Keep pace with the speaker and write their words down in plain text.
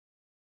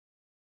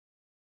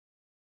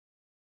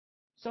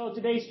So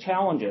today's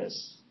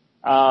challenges.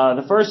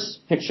 The first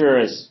picture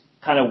is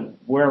kind of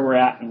where we're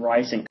at in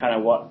Rice and kind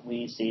of what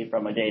we see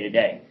from a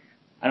day-to-day.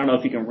 I don't know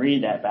if you can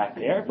read that back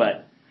there,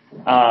 but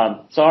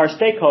so our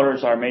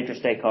stakeholders, our major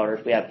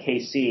stakeholders, we have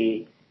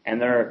KC,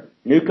 and they're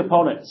new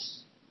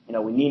components. You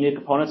know, we need new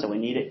components, and we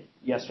need it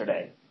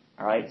yesterday.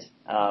 All right,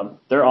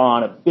 they're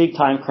on a big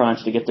time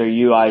crunch to get their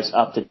UIs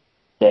up to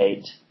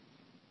date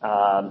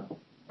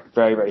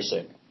very, very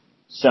soon.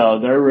 So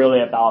they're really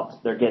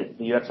about, the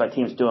UXY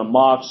team's doing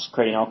mocks,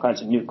 creating all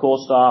kinds of new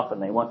cool stuff,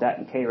 and they want that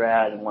in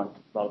KRAD and want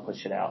to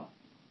push it out.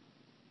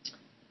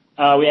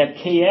 We have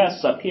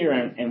KS up here,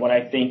 and what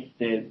I think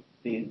the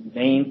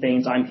main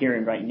things I'm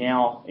hearing right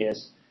now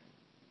is,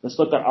 let's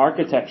look at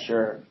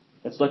architecture,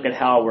 let's look at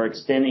how we're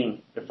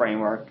extending the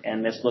framework,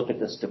 and let's look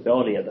at the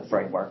stability of the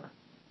framework,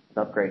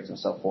 upgrades and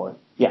so forth.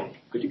 Yeah?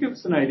 Could you give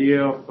us an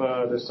idea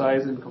of the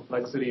size and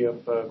complexity of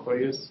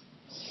Kuali?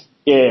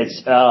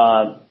 It's,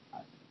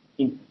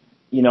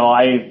 you know,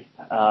 I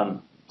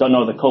don't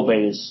know the code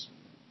base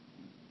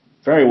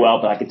very well,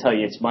 but I can tell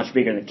you it's much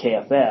bigger than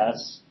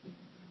KFS.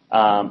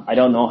 I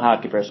don't know how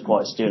it compares to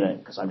Kuali Student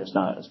because I'm just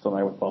not as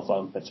familiar with both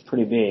of them, but it's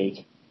pretty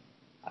big.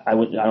 I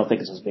don't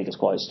think it's as big as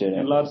Kuali Student.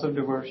 And lots of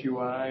diverse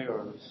UI,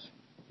 or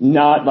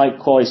not like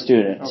Kuali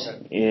Student.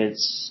 Okay.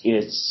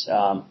 It's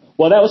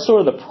well, that was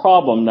sort of the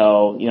problem,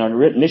 though. You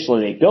know,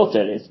 initially they built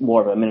it. It's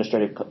more of an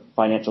administrative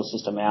financial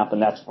system app,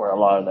 and that's where a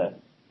lot of the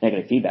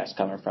negative feedback's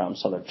coming from.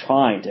 So they're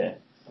trying to,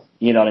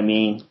 you know what I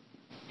mean?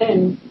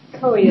 And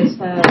Kuali has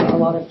had a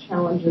lot of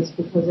challenges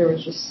because there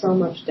was just so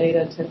much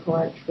data to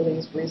collect for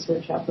these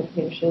research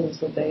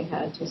applications that they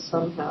had to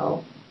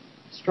somehow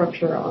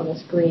structure on the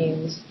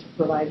screens to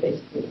provide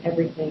basically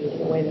everything in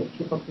a way that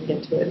people can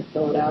get to it and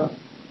fill it out.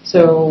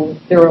 So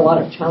there were a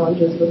lot of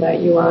challenges with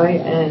that UI,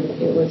 and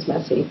it was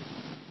messy.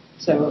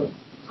 So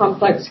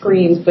complex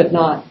screens, but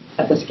not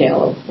at the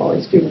scale of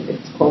Kuali Student,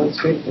 because Kuali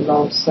Student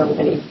involves so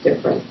many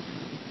different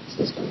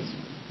systems.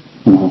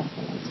 Mm-hmm.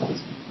 That makes sense.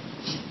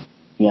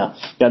 Yeah,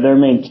 their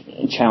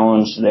main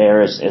challenge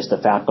there is the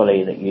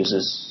faculty that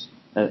uses,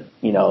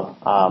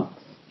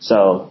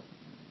 so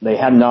they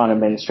have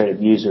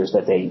non-administrative users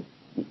that they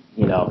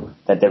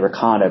were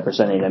kind of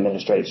presenting an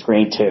administrative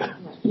screen to.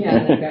 Yeah,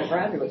 and they've got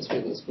graduate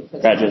students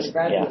because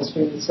graduate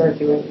students are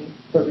doing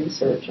the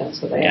research, and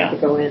so they have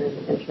to go in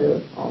and enter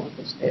all of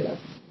this data.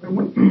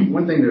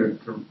 One thing to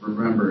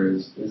remember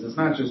is it's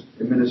not just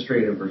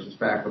administrative versus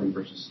faculty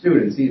versus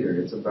students either.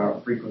 It's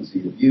about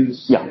frequency of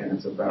use, and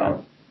it's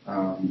about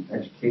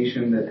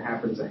education that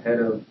happens ahead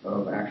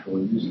of actual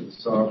use of the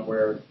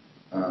software.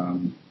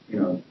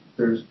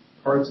 There's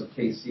parts of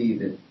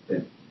KC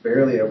that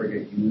barely ever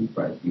get used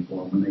by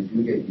people, and when they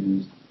do get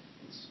used,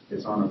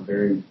 it's on a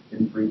very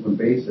infrequent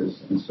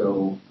basis, and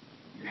so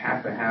you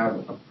have to have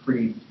a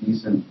pretty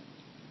decent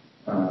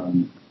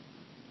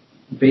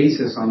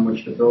basis on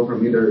which to build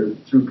from, either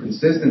through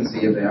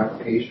consistency of the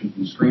application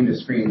from screen to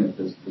screen, that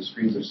the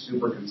screens are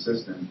super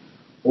consistent,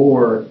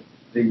 or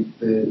the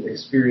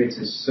experience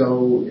is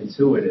so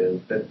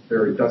intuitive that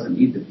there doesn't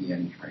need to be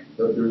any training.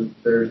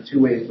 There's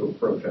two ways to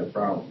approach that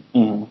problem.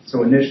 Mm-hmm.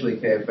 So initially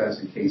KFS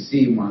and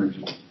KC wanted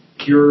just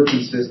pure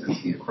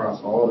consistency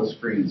across all the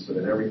screens so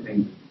that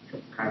everything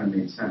kind of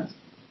made sense.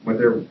 What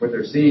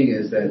they're seeing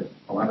is that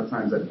a lot of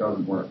times that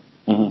doesn't work.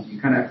 Mm-hmm. So you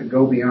kind of have to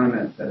go beyond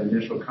that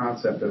initial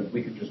concept of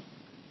we can just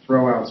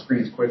throw out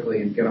screens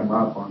quickly and get them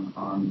up on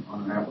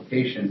an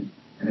application,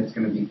 and it's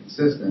going to be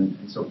consistent,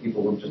 and so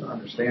people will just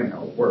understand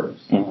how it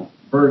works, mm-hmm.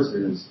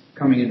 versus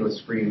coming into a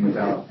screen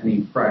without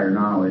any prior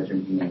knowledge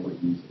and being able to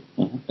use it.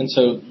 Mm-hmm. And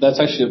so that's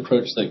actually the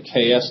approach that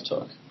KS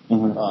took,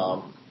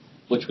 mm-hmm.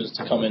 Which was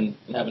to come in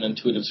and have an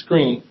intuitive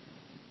screen,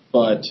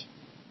 but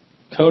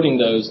coding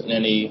those in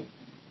any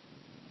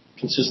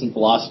consistent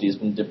velocity has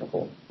been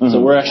difficult. Mm-hmm.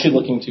 So we're actually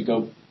looking to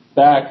go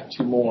back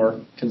to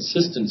more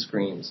consistent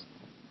screens.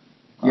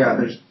 Yeah,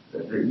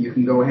 you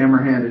can go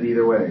hammer-handed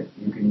either way.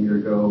 You can either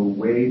go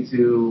way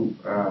too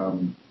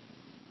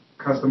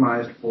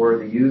customized for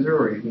the user,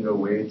 or you can go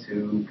way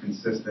too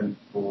consistent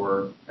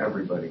for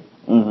everybody.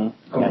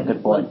 Mm-hmm. Yeah,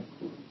 good point.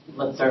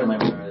 Let's start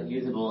with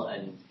usable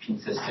and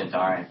consistent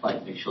aren't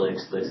like mutually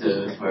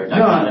exclusive. Or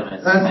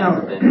that's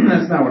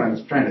not what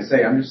I'm trying to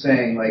say. I'm just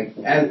saying, like,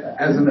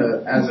 as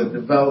a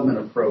development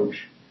approach,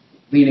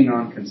 leaning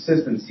on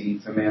consistency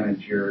to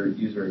manage your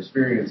user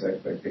experience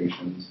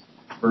expectations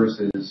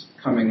versus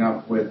coming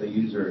up with a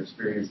user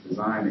experience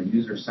design and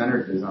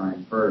user-centered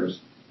design first.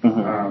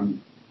 Mm-hmm.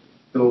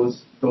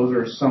 Those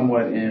are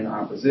somewhat in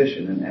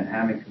opposition, and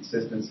having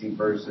consistency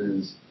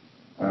versus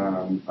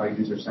a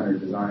user-centered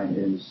design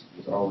is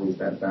always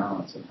that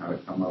balance of how to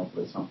come up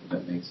with something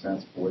that makes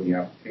sense for the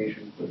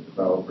application, for the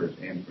developers,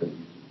 and for the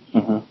users.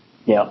 Mm-hmm.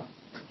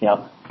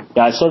 Yeah,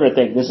 I sort of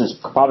think this is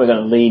probably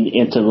going to lead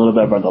into a little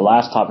bit of the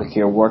last topic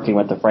here, working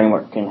with the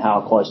framework and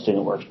how Kuali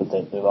Student works with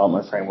the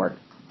development framework.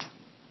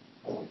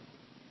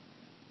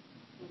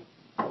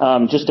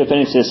 Just to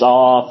finish this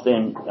off,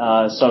 then,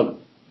 so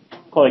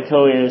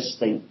Kuali is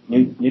the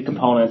new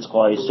components.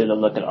 Kuali Student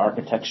look at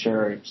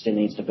architecture,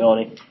 extending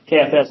stability.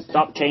 KFS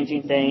stopped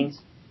changing things.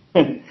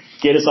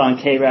 get us on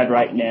KRAD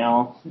right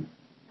now.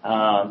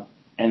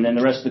 And then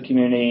the rest of the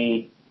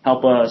community,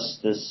 help us.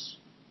 This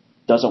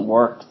doesn't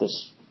work,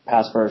 this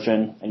past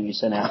version, and you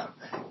sent out.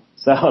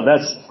 So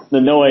that's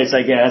the noise,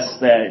 I guess,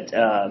 that,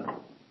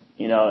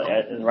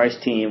 at the Rice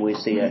team we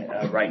see it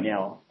right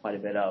now quite a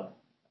bit of.